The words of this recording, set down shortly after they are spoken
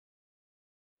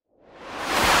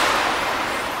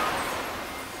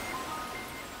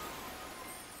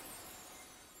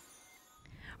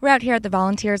We're out here at the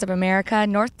Volunteers of America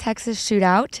North Texas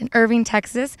Shootout in Irving,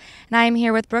 Texas, and I am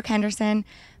here with Brooke Henderson.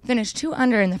 Finished 2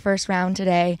 under in the first round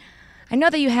today. I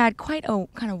know that you had quite a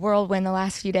kind of whirlwind the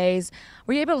last few days.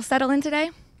 Were you able to settle in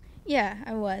today? Yeah,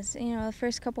 I was. The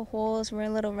first couple holes were a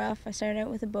little rough. I started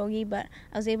out with a bogey, but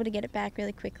I was able to get it back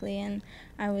really quickly, and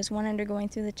I was 1 under going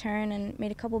through the turn and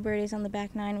made a couple birdies on the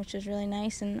back 9, which was really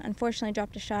nice, and unfortunately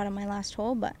dropped a shot on my last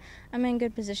hole, but I'm in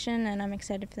good position, and I'm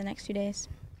excited for the next few days.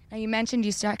 Now you mentioned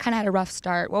you kind of had a rough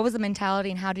start. What was the mentality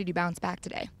and how did you bounce back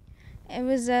today? It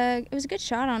was a good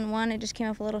shot on one. It just came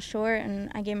up a little short,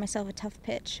 and I gave myself a tough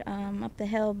pitch up the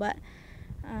hill, but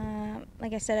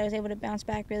like I said, I was able to bounce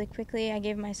back really quickly. I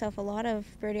gave myself a lot of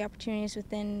birdie opportunities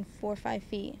within 4 or 5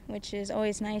 feet, which is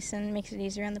always nice and makes it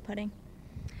easier on the putting.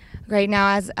 Great.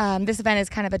 Now, as this event is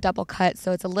kind of a double cut,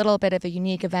 so it's a little bit of a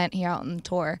unique event here out on the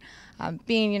tour.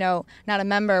 Being, not a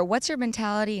member, what's your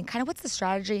mentality and kind of what's the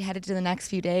strategy headed to the next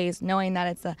few days, knowing that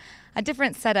it's a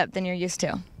different setup than you're used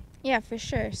to? Yeah, for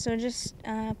sure. So just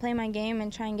play my game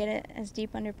and try and get it as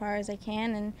deep under par as I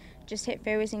can, and just hit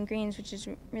fairways and greens, which is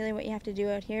really what you have to do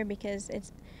out here, because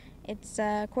it's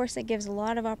a course that gives a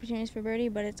lot of opportunities for birdie,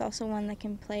 but it's also one that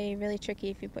can play really tricky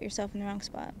if you put yourself in the wrong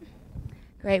spot.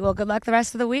 Great. Well, good luck the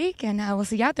rest of the week, and we'll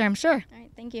see you out there, I'm sure. All right,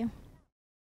 thank you.